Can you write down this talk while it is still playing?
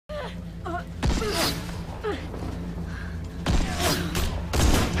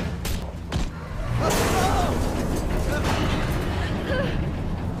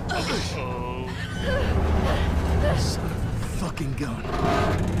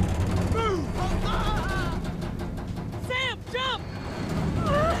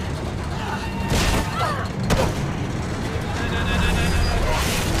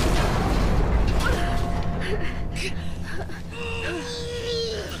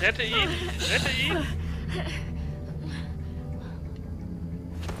Rette ihn! Rette ihn!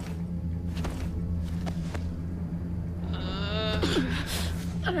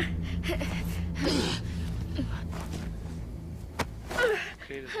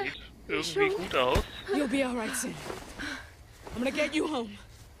 Okay, das sieht irgendwie gut aus. You'll be all right soon. I'm gonna get you home.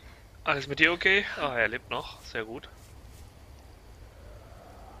 Alles mit dir okay? Ah, er lebt noch. Sehr gut.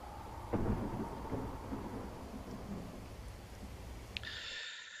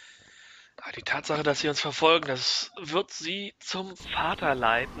 Aber die Tatsache, dass sie uns verfolgen, das wird sie zum Vater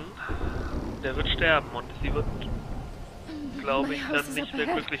leiten. Der wird sterben und sie wird, glaube ich, dann nicht mehr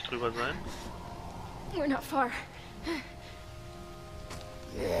glücklich drüber sein. We're not far.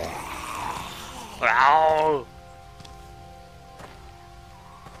 Au!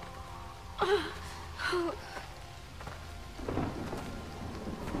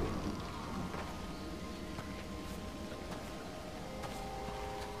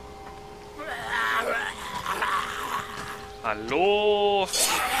 Hallo!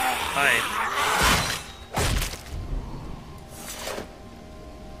 Hi.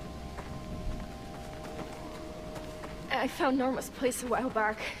 I found Norma's place a while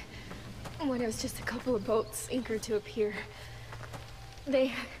back, when it was just a couple of boats anchored to a pier.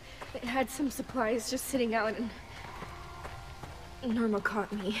 They had some supplies just sitting out, and Norma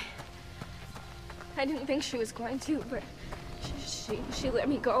caught me. I didn't think she was going to, but she let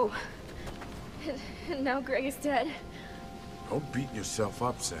me go. And now Greg is dead. Don't beat yourself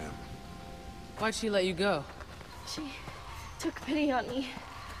up, Sam. Why'd she let you go? She took pity on me.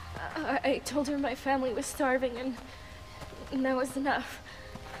 I told her my family was starving, and that was enough.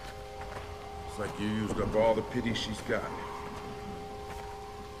 It's like you used up all the pity she's got.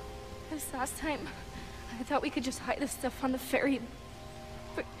 This last time, I thought we could just hide this stuff on the ferry.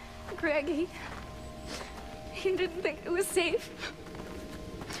 But Greg, he didn't think it was safe.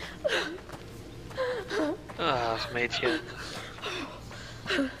 Ach, Mädchen.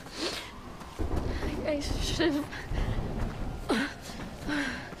 I should have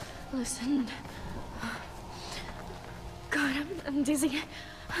listened. God, I'm dizzy.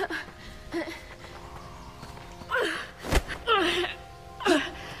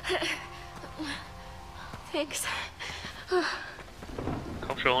 Thanks.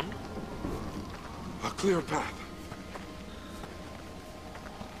 Komm schon. A clear path.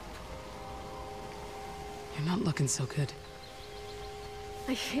 You're not looking so good.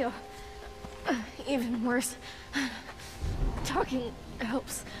 I feel even worse. Talking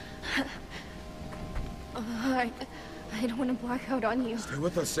helps. I don't want to black out on you. Stay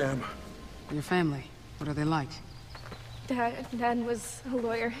with us, Sam. Your family, what are they like? Dad was a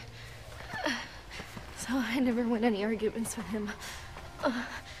lawyer, so I never won any arguments with him.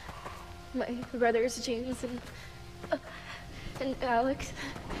 My brothers, James and Alex,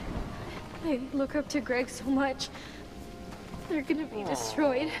 they look up to Greg so much. They're gonna be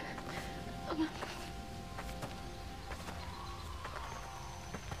destroyed.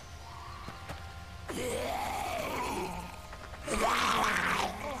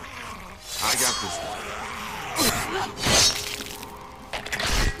 I got this one.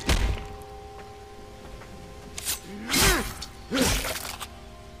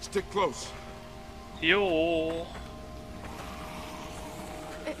 Stick close. Jo.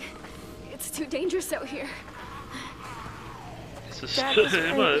 It's too dangerous out here. Es ist Dad was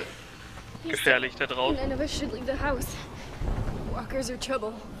immer right. gefährlich da draußen. None of us should leave the house. Walkers are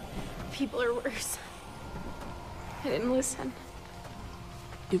trouble. People are worse. I didn't listen.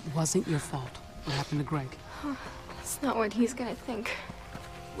 It wasn't your fault. What happened to Greg? It's not what he's gonna think.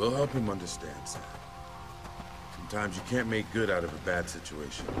 We'll help him understand, Sam. Sometimes you can't make good out of a bad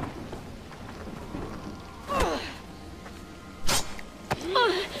situation.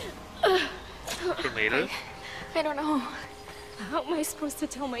 Du Mädel. I don't know. How am I supposed to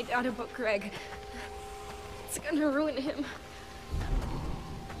tell my dad about Greg? It's gonna ruin him.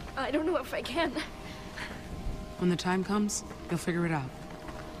 I don't know if I can. When the time comes, you'll figure it out.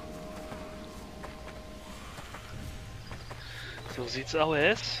 So sieht's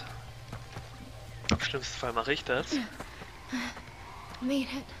aus. Im schlimmsten Fall mache ich das. Made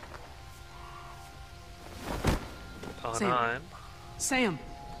it. Oh Sam. nein. Sam!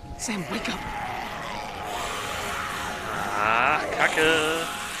 Sam, wake up! Ah, Kacke.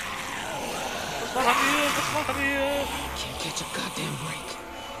 Was machen wir? Was machen wir? Can't catch a goddamn break.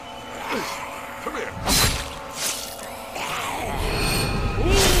 Come here.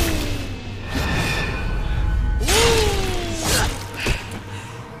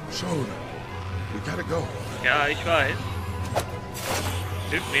 Michonne, we gotta go. Ja, ich weiß.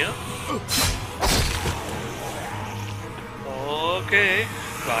 Hilf mir. Okay.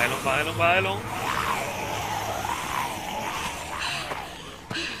 Beeilung, Beeilung, Beeilung.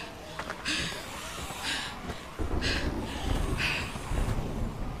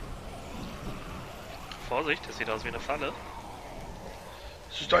 Vorsicht, das sieht aus wie eine Falle.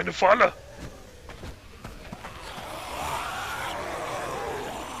 Es ist eine Falle!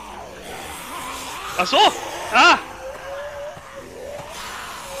 Ach so! Ah!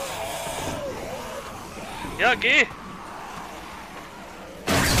 Ja, geh!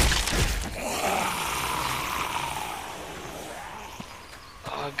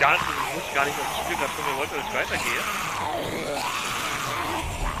 Ich wusste gar nicht, dass das Spiel gerade von mir wollte, dass ich weitergehe.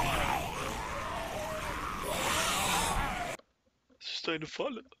 Es ist eine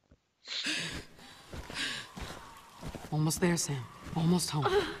Falle. Almost there, Sam. Almost home.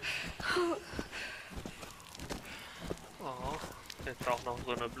 Oh, jetzt auch noch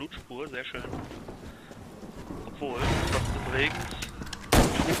so eine Blutspur, sehr schön. Obwohl, trotzdem regnet.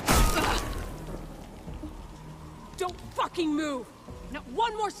 Don't fucking move! Not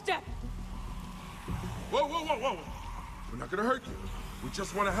one more step! Whoa, whoa, whoa, whoa! We're not gonna hurt you. We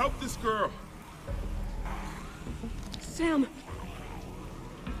just want to help this girl. Sam!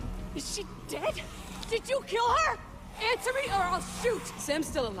 Is she dead? Did you kill her? Answer me or I'll shoot! Sam's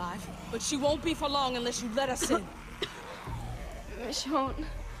still alive, but she won't be for long unless you let us in. Michonne.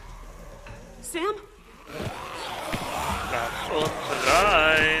 Sam? Lass uns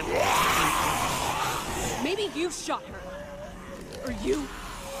rein! Maybe you shot her. Or you.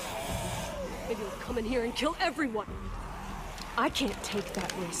 Maybe you'll come in here and kill everyone. I can't take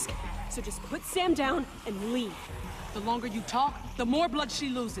that risk. So just put Sam down and leave. The longer you talk, the more blood she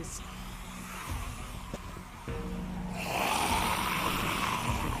loses.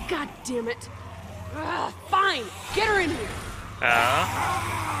 God damn it. Fine, get her in here. Ja.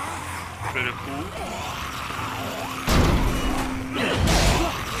 Blöde Kuh.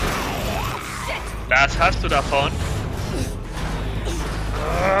 Das hast du davon.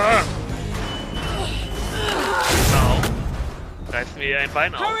 Genau. Reißen wir ihr ein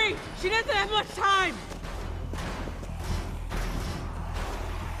Bein auf. Hurry! She doesn't have much time!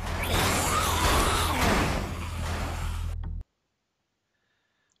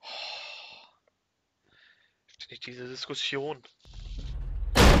 Nicht diese Diskussion.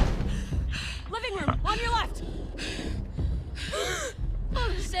 Living room, on your left!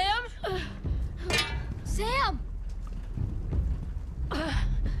 Sam? Sam!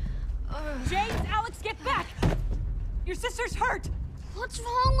 James, Alex, get back! Your sister's hurt! What's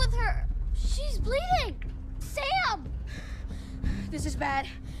wrong with her? She's bleeding! Sam! This is bad.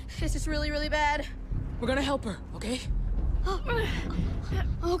 This is really, really bad. We're gonna help her, okay?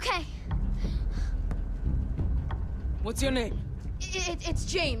 Okay. What's your name? It's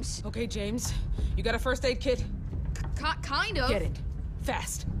James. Okay, James. You got a first aid kit? Kind of. Get it.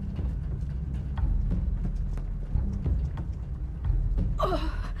 Fast.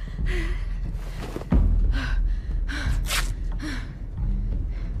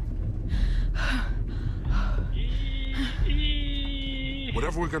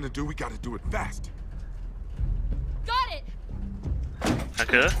 Whatever we're gonna do, we gotta do it fast. Got it.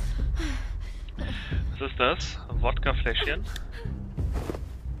 Danke. Was ist das? Wodkafläschchen.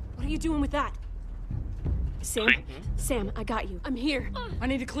 What are you doing with that? Sam? Trinken. Sam, I got you. I'm here. I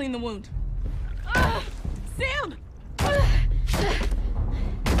need to clean the wound. Sam!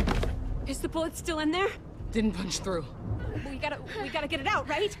 Is the bullet still in there? Didn't punch through. We gotta get it out,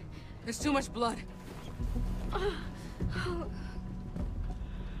 right? There's too much blood.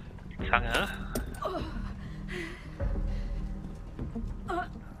 Zange.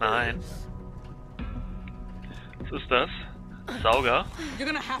 Nein. Was ist das? Sauger. You're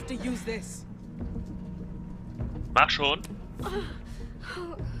gonna have to use this. Mach schon.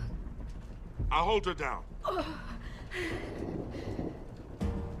 I'll hold her down.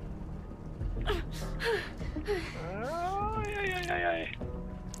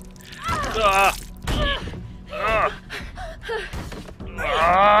 Ah.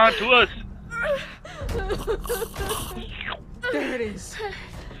 Ah, tu es! There it is.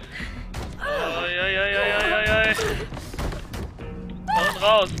 Ai. Und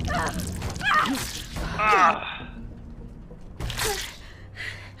raus! Ah.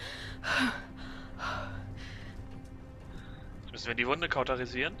 Jetzt müssen wir die Wunde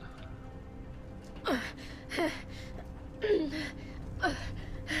kauterisieren.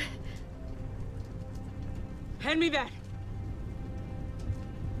 Hand me that.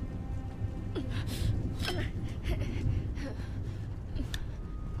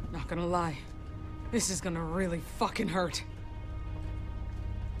 Not gonna lie. This is gonna really fucking hurt.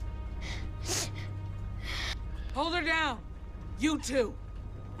 Hold her down. You two.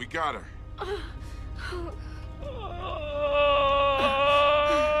 We got her.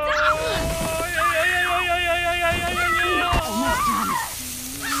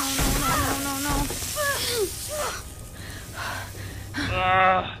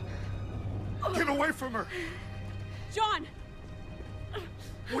 Get away from her! John!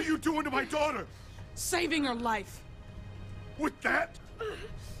 What are you doing to my daughter? Saving her life. With that?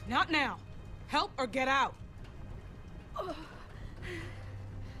 Not now. Help or get out.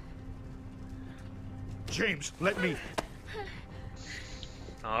 James, let me.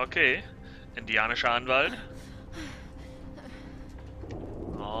 Okay. Indianischer Anwalt.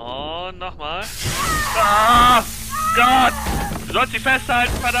 Und nochmal. Ah! Gott! Du sollst sie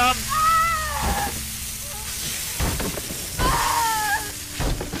festhalten, verdammt!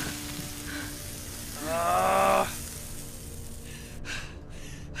 Ah!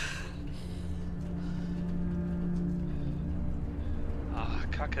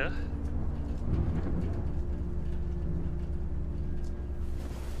 Ach, Kacke.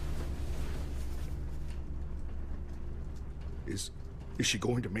 Is she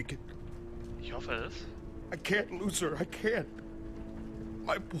going to make it? Ich hoffe es. I can't lose her. I can't.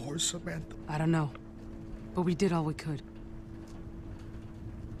 My poor Samantha. I don't know. But we did all we could.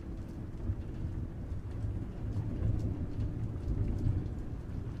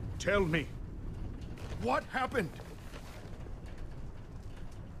 Tell me. What happened?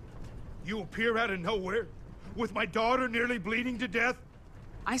 You appear out of nowhere, with my daughter nearly bleeding to death?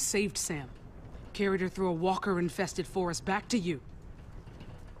 I saved Sam. Carried her through a walker-infested forest back to you.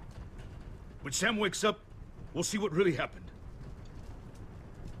 When Sam wakes up, we'll see what really happened.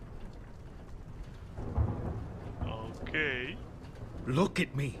 Okay. Look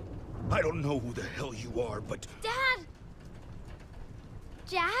at me. I don't know who the hell you are, but... Dad!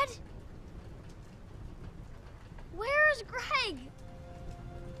 Dad? Where's Greg?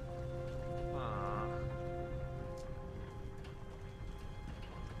 Ah.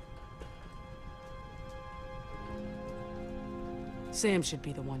 Sam should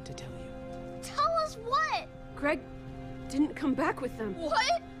be the one to tell you. Tell us what? Greg didn't come back with them.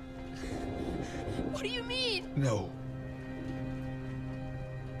 What? What do you mean? No.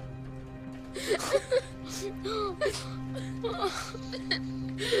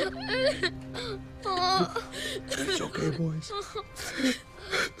 It's okay, boys.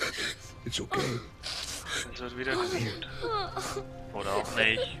 It's okay. Es wird wieder gut. Oder auch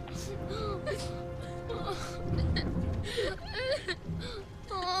nicht.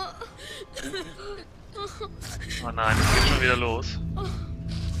 Oh nein, es geht schon wieder los.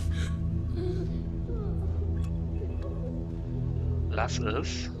 Lass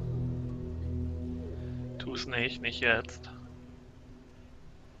es. Tu es nicht jetzt.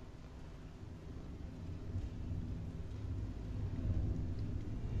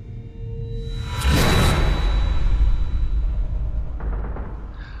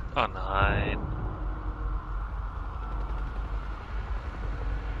 Oh nein.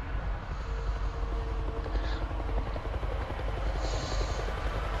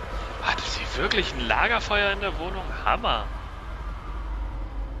 Hatte sie wirklich ein Lagerfeuer in der Wohnung? Hammer.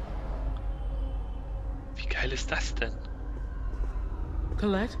 Wie geil ist das denn?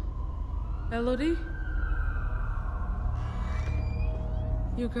 Colette? Elodie?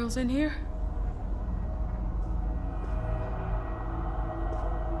 You girls in here?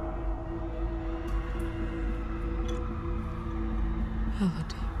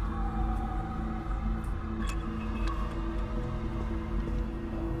 Elodie.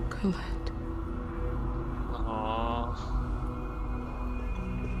 Colette. Oh.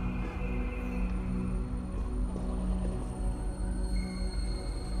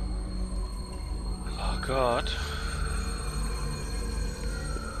 Oh Gott.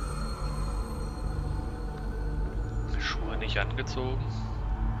 Schuhe nicht angezogen.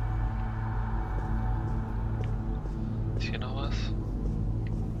 Ist hier noch was?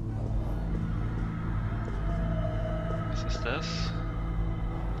 Was ist das?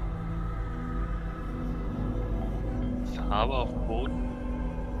 Farbe auf dem Boden.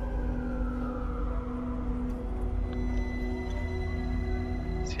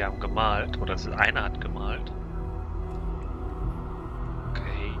 Sie haben gemalt, oder einer hat gemalt.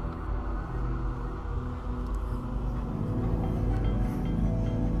 Okay.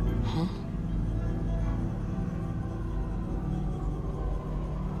 Huh?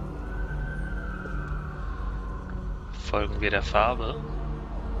 Folgen wir der Farbe.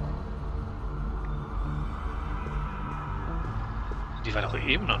 Die war doch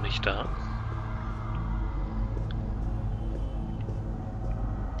eben noch nicht da.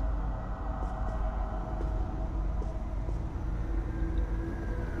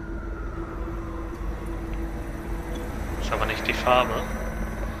 Ist aber nicht die Farbe.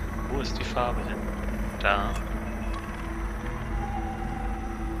 Wo ist die Farbe hin? Da.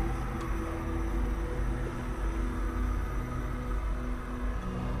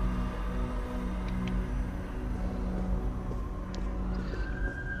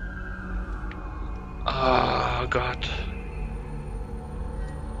 Oh Gott.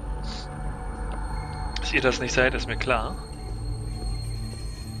 Dass ihr das nicht seid, ist mir klar.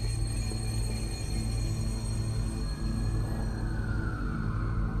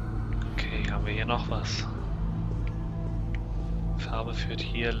 Okay, haben wir hier noch was? Farbe führt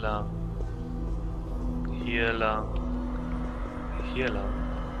hier lang. Hier lang. Hier lang.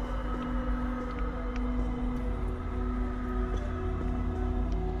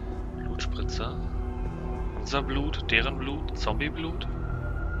 Blutspritzer. Unser Blut, deren Blut, Zombieblut.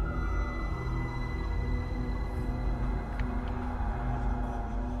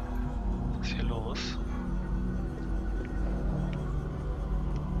 Was ist hier los?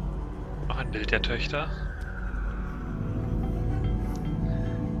 Noch ein Bild der Töchter.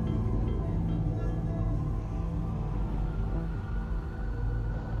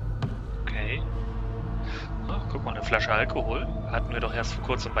 Okay. Oh, guck mal, eine Flasche Alkohol. Hatten wir doch erst vor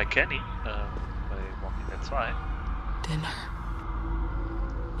kurzem bei Kenny. Bei Walking Dead 2. Dinner.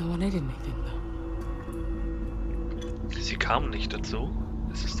 No one ate anything, though. Sie kamen nicht dazu.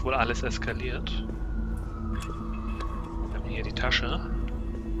 Es ist wohl alles eskaliert. Wir haben hier die Tasche.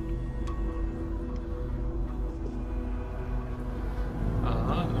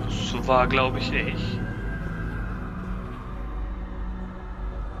 Ah, so war, glaube ich.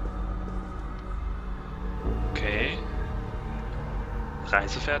 Okay.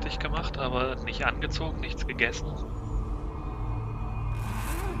 Reise fertig gemacht, aber nicht angezogen, nichts gegessen.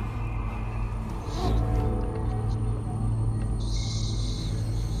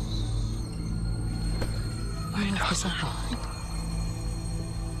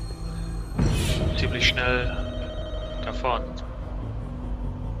 Ziemlich schnell davon.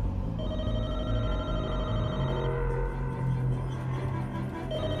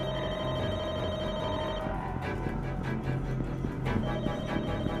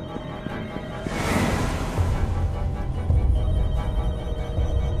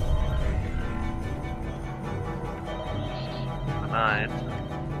 Nein.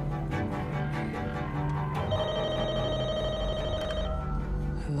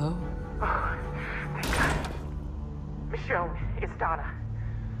 Hello? Oh, thank God. Michonne, it's Donna.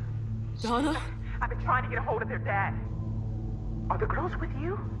 Donna? I've been trying to get a hold of their dad. Are the girls with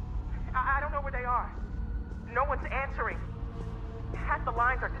you? I don't know where they are. No one's answering. Half the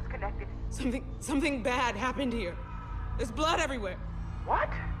lines are disconnected. Something bad happened here. There's blood everywhere. What?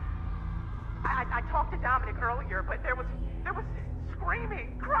 I talked to Dominic earlier, but there was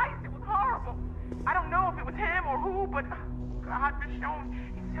screaming. Christ, it was horrible. I don't know if it was him or who, but God, Michonne,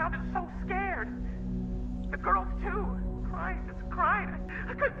 he sounded so scared. The girls too. Christ, it's crying.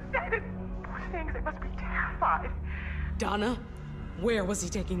 I couldn't stand it. Poor things, they must be terrified. Donna? Where was he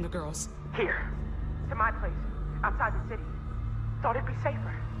taking the girls? Here, to my place, outside the city. Thought it'd be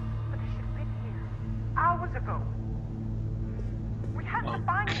safer, but they should have been here hours ago. We have to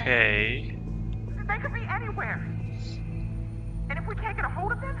find them. Okay. They could be anywhere. And if we can't get a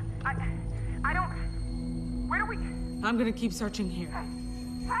hold of them, I don't. Where do we? I'm gonna keep searching here.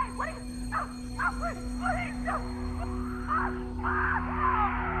 Hey, what are you? No, please, no.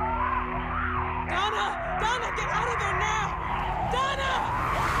 Donna! Donna, get out of there now! Donna!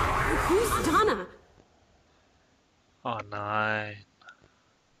 Who's Donna? Oh nein.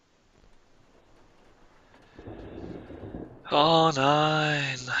 Oh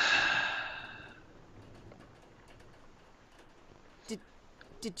nein.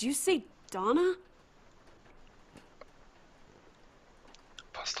 Did you say Donna?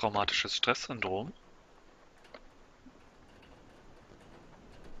 Posttraumatisches Stresssyndrom.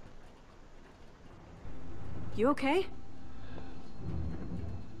 You okay?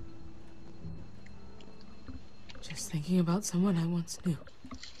 Just thinking about someone I once knew.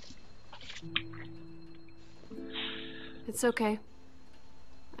 It's okay.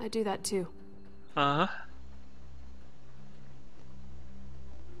 I do that too. Uh-huh.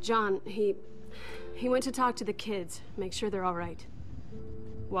 John, he went to talk to the kids, make sure they're all right,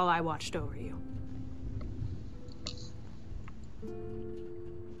 while I watched over you.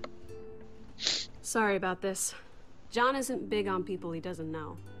 Sorry about this. John isn't big on people he doesn't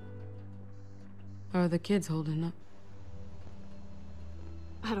know. How are the kids holding up?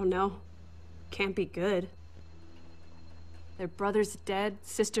 I don't know. Can't be good. Their brother's dead,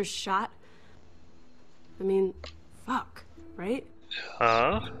 sister's shot. I mean, fuck, right?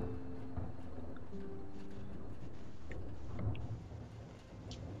 Ja.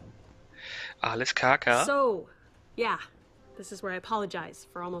 Alles Kaka. So, yeah, this is where I apologize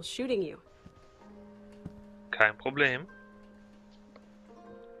for almost shooting you. Kein Problem.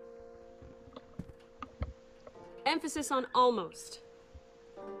 Emphasis on almost.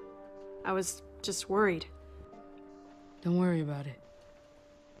 I was just worried. Don't worry about it.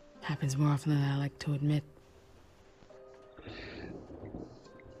 Happens more often than I like to admit.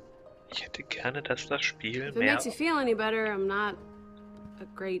 Ich hätte gerne, dass das Spiel If it mehr... makes you feel any better, I'm not a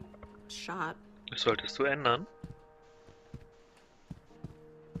great shot. Das solltest du ändern.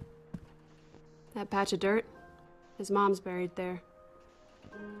 That patch of dirt, his mom's buried there.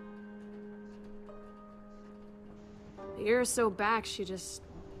 A year or so back, she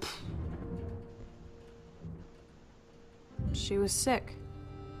was sick.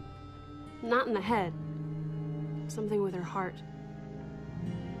 Not in the head. Something with her heart.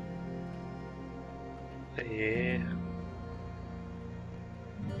 Yeah.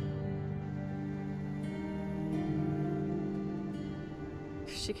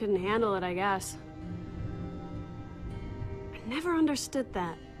 She couldn't handle it, I guess. I never understood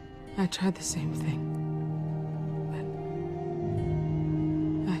that. I tried the same thing. But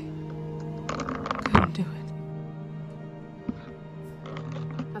I couldn't do it.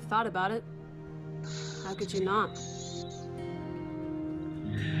 I've thought about it. How could you not?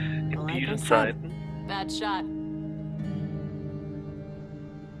 In Like I diesen said, Zeiten. bad shot.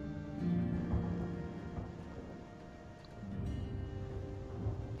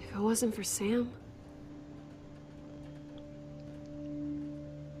 If it wasn't for Sam...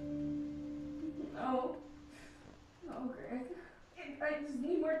 No. No, Greg. I just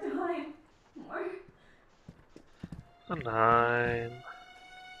need more time. More. Oh nein.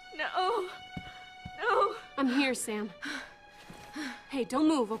 No. No. I'm here, Sam. Hey, don't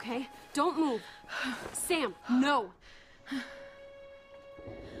move, okay? Don't move. Sam, no.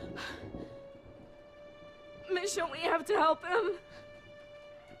 Michonne, we have to help him.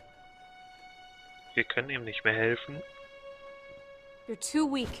 Wir können ihm nicht mehr helfen. You're too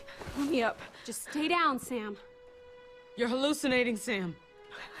weak. Pull me up. Just stay down, Sam. You're hallucinating, Sam.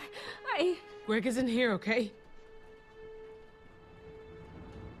 Greg isn't here, okay?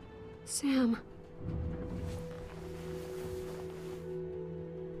 Sam.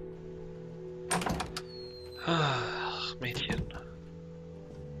 Ach, Mädchen.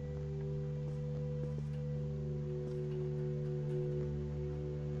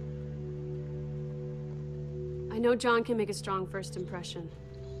 I know John can make a strong first impression,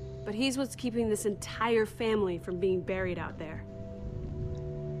 but he's what's keeping this entire family from being buried out there.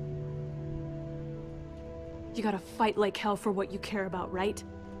 You gotta fight like hell for what you care about, right?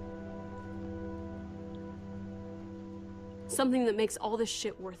 Something that makes all this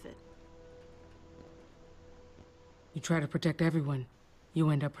shit worth it. You try to protect everyone, you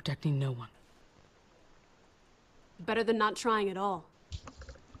end up protecting no one. Better than not trying at all.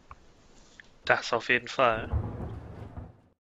 Das auf jeden Fall.